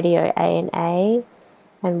Radio A&A,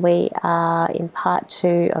 and we are in part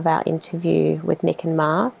 2 of our interview with Nick and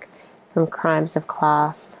Mark. from Crimes of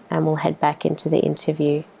Class, and we'll head back into the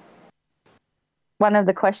interview. One of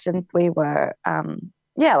the questions we were,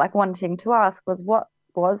 wanting to ask was, what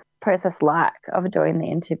was the process like of doing the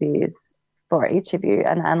interviews for each of you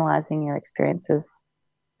and analysing your experiences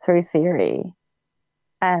through theory?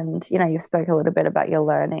 And, you spoke a little bit about your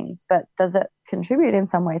learnings, but does it contribute in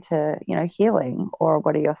some way to, healing, or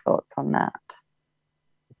what are your thoughts on that?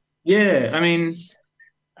 Yeah, I mean,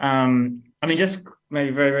 just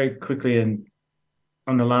maybe very, very quickly, and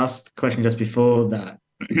on the last question just before that,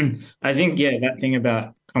 I think, that thing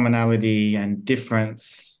about commonality and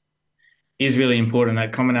difference is really important.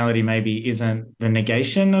 That commonality maybe isn't the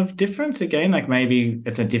negation of difference again, like maybe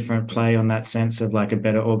it's a different play on that sense of like a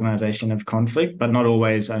better organization of conflict, but not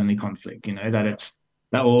always only conflict, that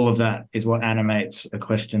all of that is what animates a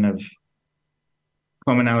question of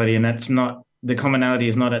commonality. And the commonality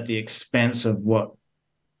is not at the expense of what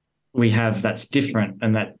we have that's different,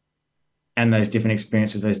 and those different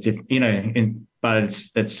experiences, those different, but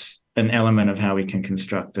it's an element of how we can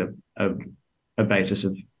construct a basis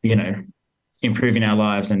of, improving our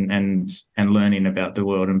lives and learning about the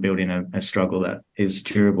world and building a struggle that is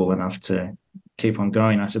durable enough to keep on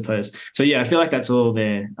going, I suppose. So, I feel like that's all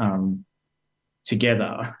there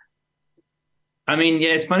together. I mean,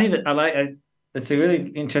 it's funny that it's a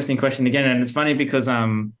really interesting question again. And it's funny because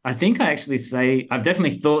I think I've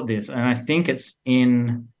definitely thought this, and I think it's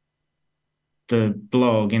in the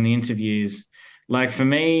blog, in the interviews. Like for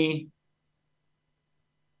me,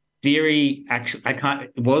 theory actually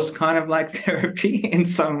was kind of like therapy in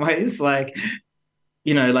some ways, like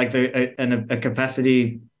like a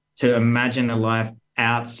capacity to imagine a life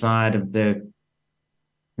outside of the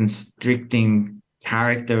constricting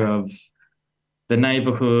character of the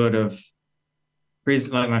neighborhood, of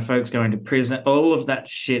prison, like my folks going to prison, all of that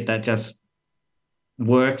shit that just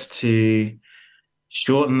works to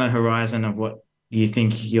shorten the horizon of what you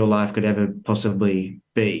think your life could ever possibly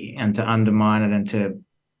be, and to undermine it, and to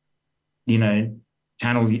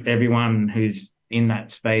channel everyone who's in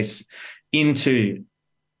that space into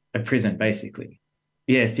a prison, basically.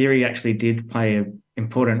 Theory actually did play an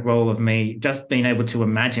important role of me just being able to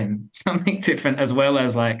imagine something different, as well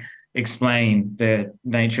as like explain the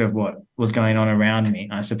nature of what was going on around me,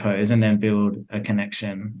 I suppose, and then build a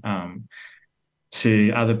connection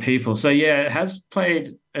to other people. So it has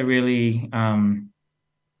played a really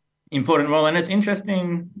important role, and it's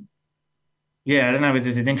interesting. I don't know if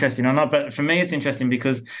it's interesting or not, but for me, it's interesting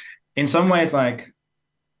because in some ways, like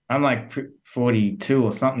I'm like 42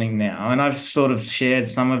 or something now, and I've sort of shared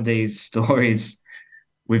some of these stories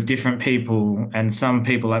with different people, and some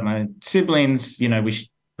people like my siblings, we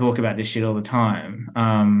talk about this shit all the time.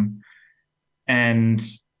 And,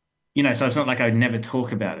 so it's not like I would never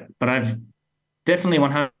talk about it, but I've definitely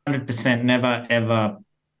 100% never, ever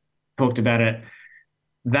talked about it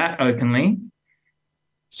that openly.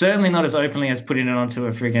 Certainly not as openly as putting it onto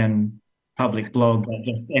a friggin' public blog that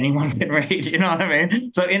just anyone can read, you know what I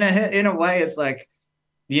mean? So in a way, it's like,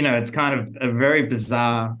 it's kind of a very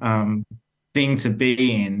bizarre thing to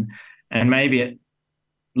be in. And maybe it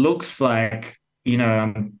looks like,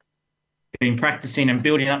 I've been practicing and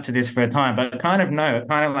building up to this for a time, but it kind of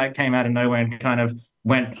like came out of nowhere and kind of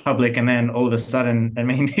went public. And then all of a sudden,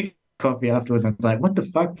 Nick coffee afterwards, and it's like, what the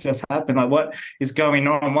fuck just happened? Like, what is going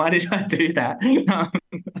on? Why did I do that?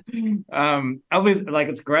 I was like,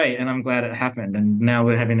 it's great, and I'm glad it happened, and now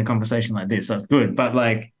we're having a conversation like this, so it's good. But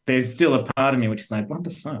like, there's still a part of me which is like, what the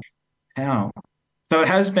fuck? How? So it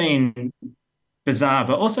has been bizarre,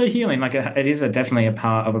 but also healing. Like, it is definitely a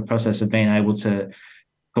part of a process of being able to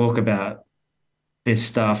talk about this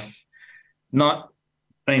stuff.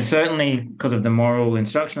 Certainly because of the moral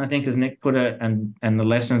instruction, I think, as Nick put it, and the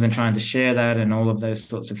lessons and trying to share that and all of those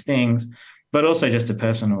sorts of things, but also just a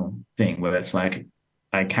personal thing where it's like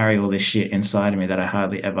I carry all this shit inside of me that I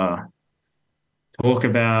hardly ever talk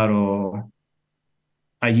about, or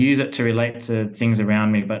I use it to relate to things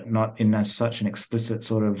around me, but not in such an explicit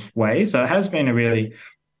sort of way. So it has been a really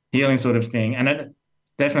healing sort of thing, and it's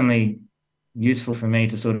definitely useful for me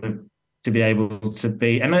to sort of to be able to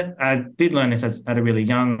be, and I did learn this at a really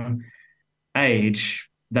young age,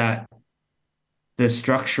 that the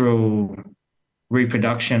structural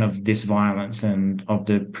reproduction of this violence and of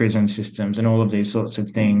the prison systems and all of these sorts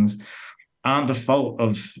of things aren't the fault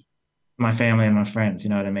of my family and my friends,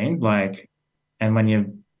 you know what I mean? Like, and when your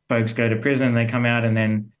folks go to prison, they come out and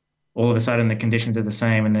then all of a sudden the conditions are the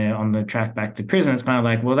same and they're on the track back to prison. It's kind of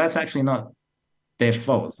like, well, that's actually not their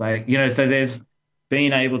fault. Like, so there's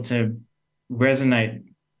being able to resonate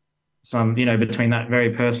some, between that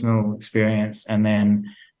very personal experience and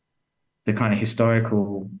then the kind of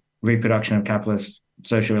historical reproduction of capitalist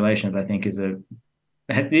social relations, I think it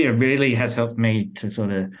really has helped me to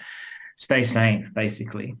sort of stay sane,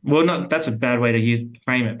 basically. Well, not that's a bad way to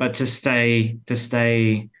frame it, but to stay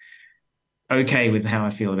okay with how I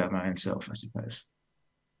feel about my own self, I suppose.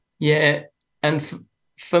 Yeah, and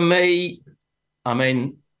for me, I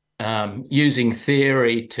mean, using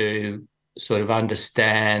theory to sort of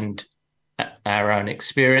understand our own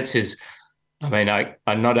experiences. I mean, I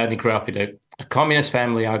not only grew up in a communist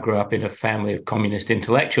family, I grew up in a family of communist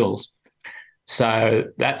intellectuals.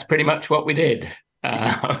 So that's pretty much what we did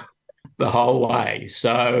the whole way.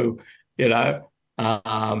 So,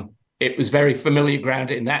 it was very familiar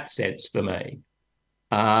ground in that sense for me.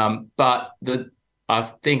 But I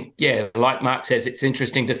think, like Mark says, it's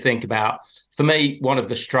interesting to think about. For me, one of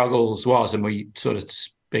the struggles was, and we sort of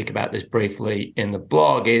speak about this briefly in the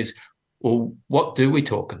blog, is, well, what do we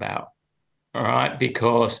talk about? All right,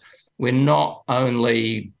 because we're not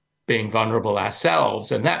only being vulnerable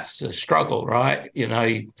ourselves, and that's a struggle, right?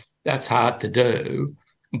 That's hard to do,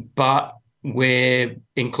 but we're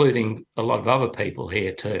including a lot of other people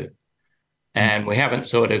here too. And we haven't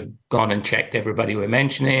sort of gone and checked everybody we're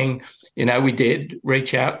mentioning. We did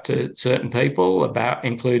reach out to certain people about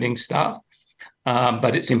including stuff,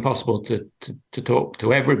 but it's impossible to talk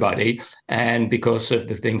to everybody. And because of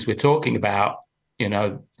the things we're talking about,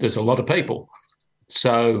 there's a lot of people.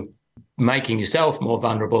 So making yourself more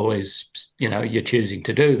vulnerable is, you're choosing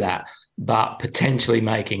to do that, but potentially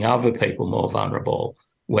making other people more vulnerable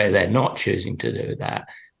where they're not choosing to do that,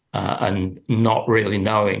 and not really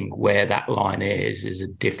knowing where that line is a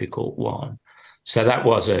difficult one. So that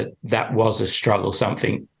was a struggle,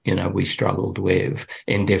 something, we struggled with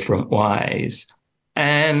in different ways.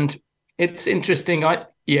 And it's interesting. I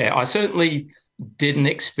certainly didn't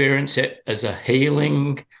experience it as a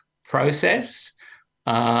healing process,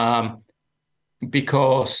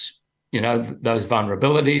 because, those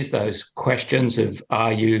vulnerabilities, those questions of,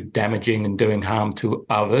 are you damaging and doing harm to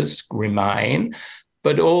others, remain,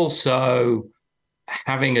 but also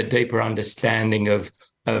having a deeper understanding of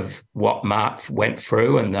what Mark went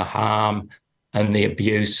through and the harm and the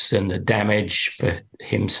abuse and the damage for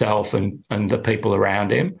himself and the people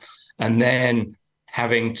around him. And then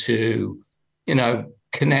having to,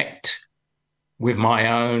 connect with my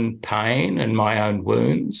own pain and my own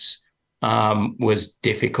wounds was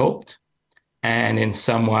difficult. And in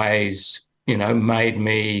some ways, made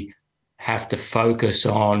me have to focus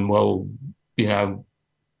on, well,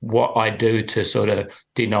 what I do to sort of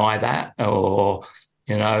deny that, or,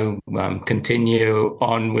 continue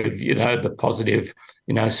on with, the positive,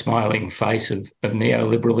 smiling face of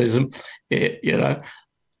neoliberalism,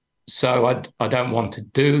 So I don't want to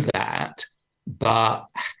do that, but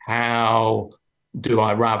how do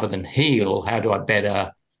I, rather than heal, how do I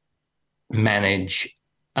better manage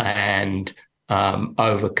and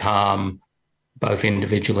overcome, both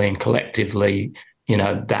individually and collectively,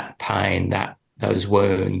 that pain, those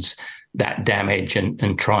wounds, that damage,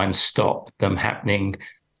 and try and stop them happening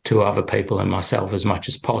to other people and myself as much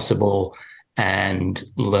as possible, and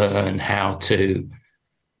learn how to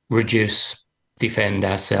defend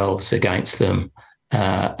ourselves against them,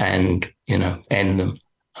 and, end them,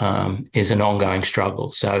 is an ongoing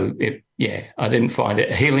struggle. So I didn't find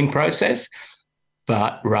it a healing process,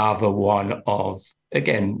 but rather one of,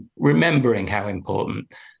 again, remembering how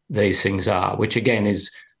important these things are, which again is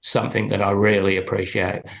something that I really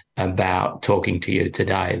appreciate about talking to you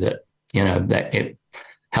today, that, that it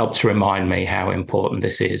helps remind me how important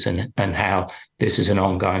this is, and how this is an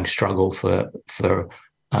ongoing struggle for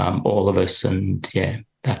all of us. And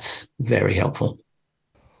that's very helpful.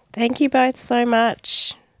 Thank you both so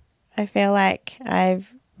much. I feel like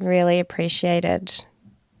I've really appreciated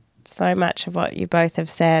so much of what you both have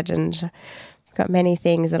said, and I've got many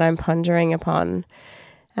things that I'm pondering upon.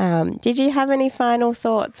 Did you have any final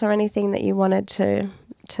thoughts or anything that you wanted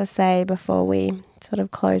to say before we sort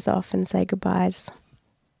of close off and say goodbyes?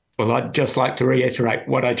 Well, I'd just like to reiterate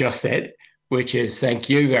what I just said, which is thank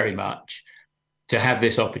you very much to have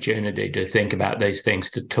this opportunity to think about these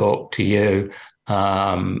things, to talk to you,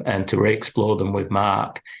 and to re-explore them with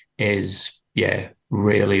Mark is,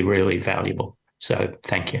 really, really valuable. So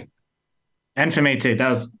thank you. And for me too, that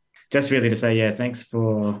was just really to say, thanks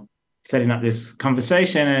for setting up this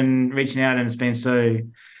conversation and reaching out. And it's been so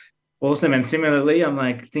awesome. And similarly, I'm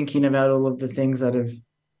like thinking about all of the things that have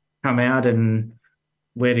come out and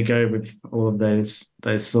where to go with all of those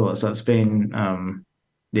thoughts. So it's been,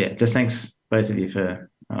 just thanks both of you for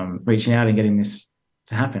reaching out and getting this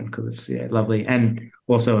to happen, because it's lovely. And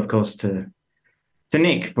also, of course, to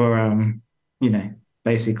Nick for,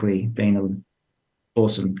 basically being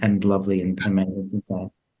awesome and lovely and amazing.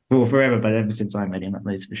 So well, forever, but ever since I met him, at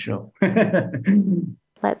least, for sure.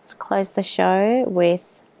 Let's close the show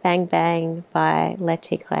with Bang Bang by Le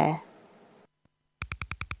Tigre.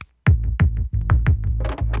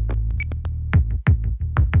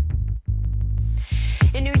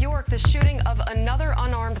 In New York, the shooting of another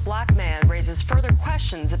unarmed black man raises further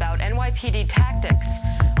questions about NYPD tactics.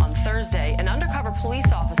 On Thursday, an undercover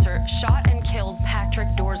police officer shot and killed Patrick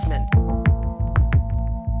Dorsman.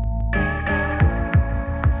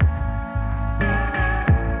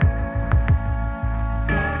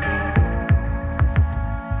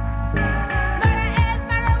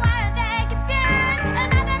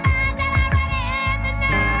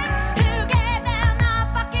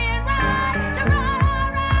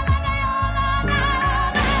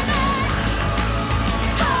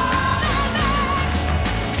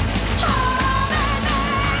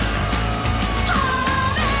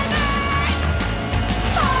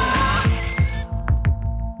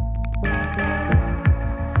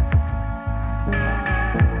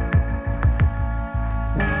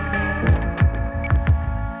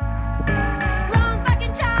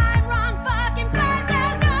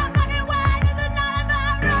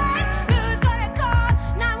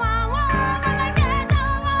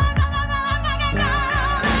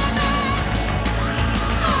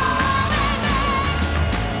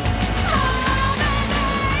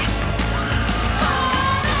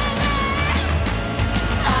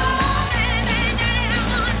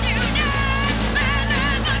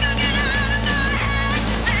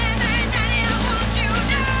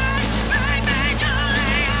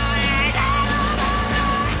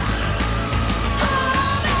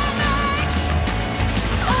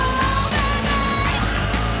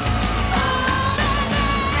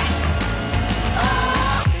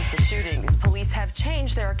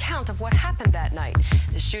 Of what happened that night.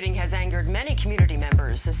 The shooting has angered many community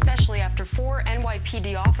members, especially after 4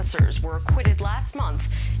 NYPD officers were acquitted last month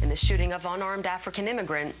in the shooting of unarmed African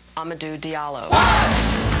immigrant Amadou Diallo. 1,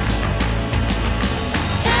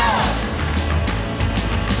 2,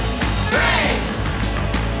 3,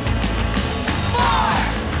 4.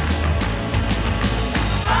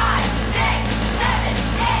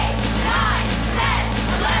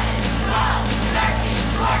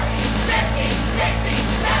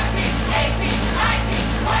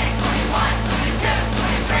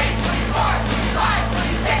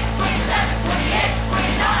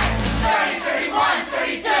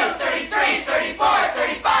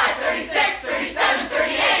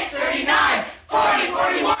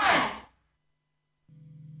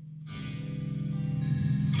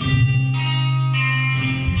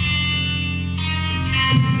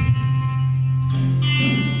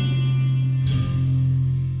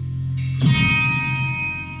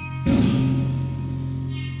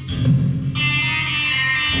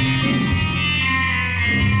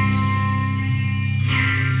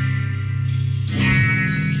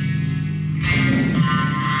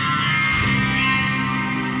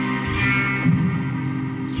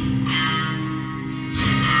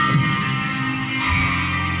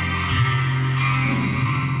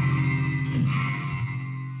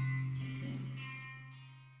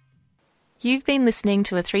 You've been listening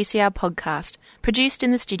to a 3CR podcast produced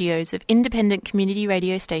in the studios of independent community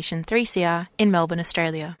radio station 3CR in Melbourne,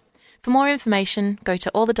 Australia. For more information, go to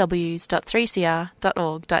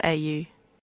allthews.3cr.org.au.